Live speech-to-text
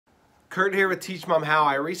Kurt here with Teach Mom How.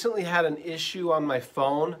 I recently had an issue on my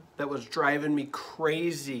phone that was driving me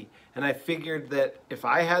crazy, and I figured that if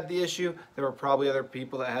I had the issue, there were probably other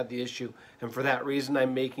people that had the issue, and for that reason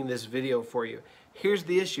I'm making this video for you. Here's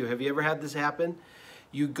the issue. Have you ever had this happen?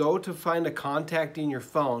 You go to find a contact in your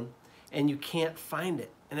phone and you can't find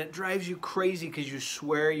it, and it drives you crazy because you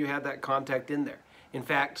swear you had that contact in there. In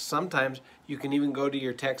fact, sometimes you can even go to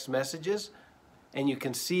your text messages and you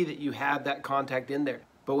can see that you had that contact in there.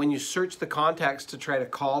 But when you search the contacts to try to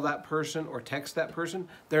call that person or text that person,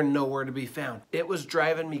 they're nowhere to be found. It was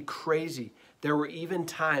driving me crazy. There were even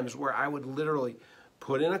times where I would literally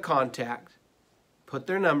put in a contact, put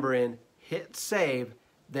their number in, hit save,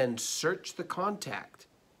 then search the contact,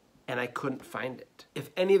 and I couldn't find it.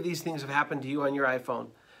 If any of these things have happened to you on your iPhone,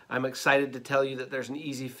 I'm excited to tell you that there's an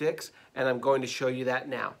easy fix, and I'm going to show you that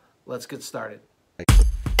now. Let's get started.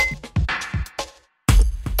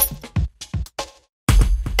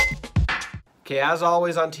 Okay, as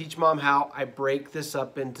always on Teach Mom How, I break this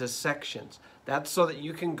up into sections. That's so that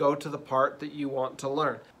you can go to the part that you want to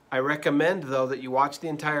learn. I recommend, though, that you watch the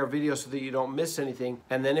entire video so that you don't miss anything,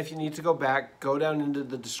 and then if you need to go back, go down into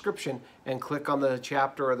the description and click on the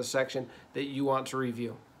chapter or the section that you want to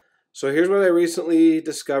review. So here's what I recently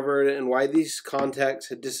discovered and why these contacts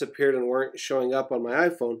had disappeared and weren't showing up on my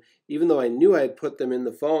iPhone, even though I knew I had put them in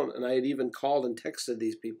the phone and I had even called and texted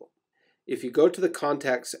these people. If you go to the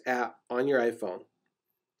Contacts app on your iPhone,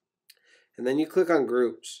 and then you click on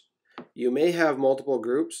Groups, you may have multiple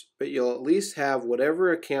groups, but you'll at least have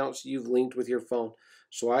whatever accounts you've linked with your phone.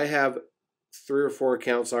 So I have 3 or 4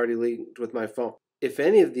 accounts already linked with my phone. If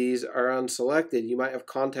any of these are unselected, you might have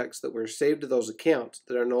contacts that were saved to those accounts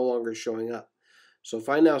that are no longer showing up. So if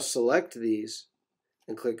I now select these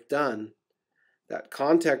and click Done, that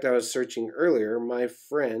contact I was searching earlier, my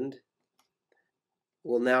friend,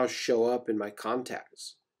 will now show up in my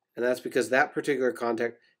contacts. And that's because that particular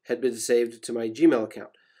contact had been saved to my Gmail account.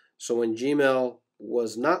 So when Gmail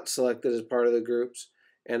was not selected as part of the groups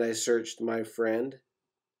and I searched my friend,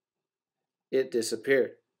 it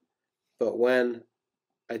disappeared. But when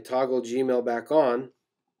I toggle Gmail back on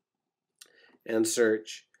and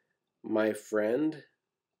search my friend,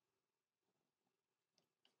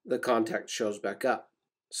 the contact shows back up.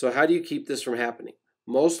 So how do you keep this from happening?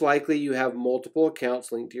 Most likely you have multiple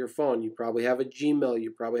accounts linked to your phone. You probably have a Gmail,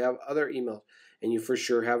 you probably have other emails, and you for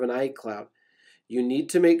sure have an iCloud. You need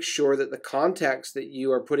to make sure that the contacts that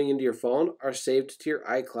you are putting into your phone are saved to your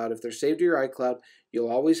iCloud. If they're saved to your iCloud, you'll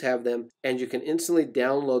always have them, and you can instantly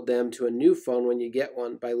download them to a new phone when you get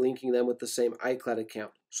one by linking them with the same iCloud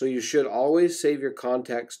account. So you should always save your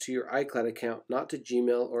contacts to your iCloud account, not to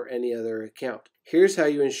Gmail or any other account. Here's how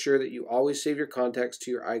you ensure that you always save your contacts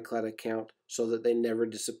to your iCloud account so that they never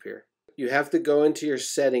disappear. You have to go into your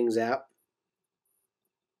Settings app.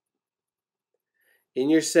 In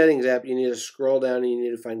your Settings app, you need to scroll down and you need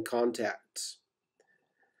to find Contacts.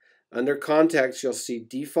 Under Contacts, you'll see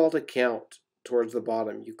Default Account towards the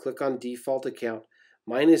bottom. You click on Default Account.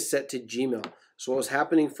 Mine is set to Gmail. So what was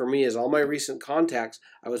happening for me is all my recent contacts,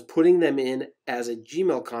 I was putting them in as a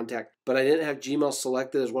Gmail contact, but I didn't have Gmail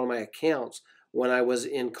selected as one of my accounts when I was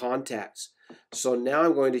in Contacts. So now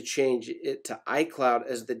I'm going to change it to iCloud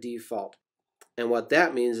as the default. And what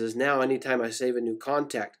that means is now anytime I save a new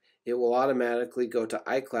contact, it will automatically go to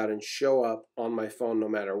iCloud and show up on my phone no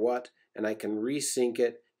matter what, and I can resync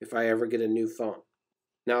it if I ever get a new phone.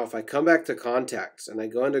 Now if I come back to Contacts and I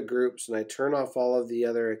go into Groups and I turn off all of the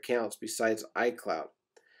other accounts besides iCloud,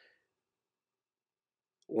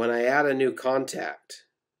 when I add a new contact,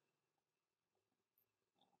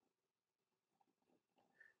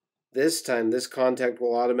 this time this contact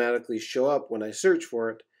will automatically show up when I search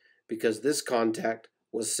for it because this contact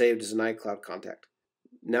was saved as an iCloud contact.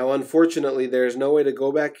 Now unfortunately there is no way to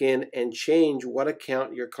go back in and change what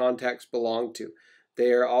account your contacts belong to.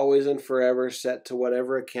 They are always and forever set to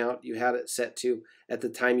whatever account you had it set to at the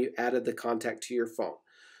time you added the contact to your phone.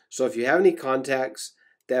 So if you have any contacts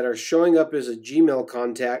that are showing up as a Gmail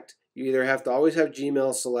contact, you either have to always have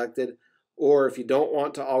Gmail selected, or if you don't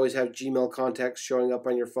want to always have Gmail contacts showing up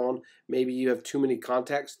on your phone, maybe you have too many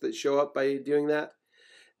contacts that show up by doing that,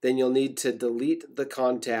 then you'll need to delete the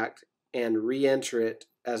contact and re-enter it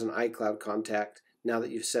as an iCloud contact now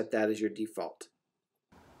that you've set that as your default.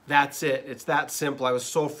 That's it. It's that simple. I was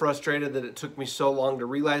so frustrated that it took me so long to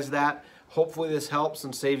realize that. Hopefully this helps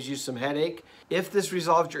and saves you some headache. If this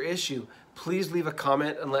resolved your issue, please leave a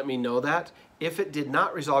comment and let me know that. If it did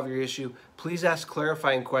not resolve your issue, please ask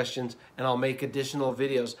clarifying questions and I'll make additional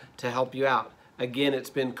videos to help you out. Again, it's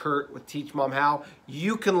been Kurt with Teach Mom How.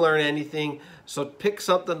 You can learn anything, so pick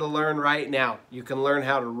something to learn right now. You can learn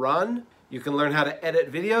how to run, you can learn how to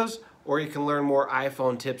edit videos, or you can learn more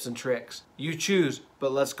iPhone tips and tricks. You choose,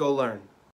 but let's go learn.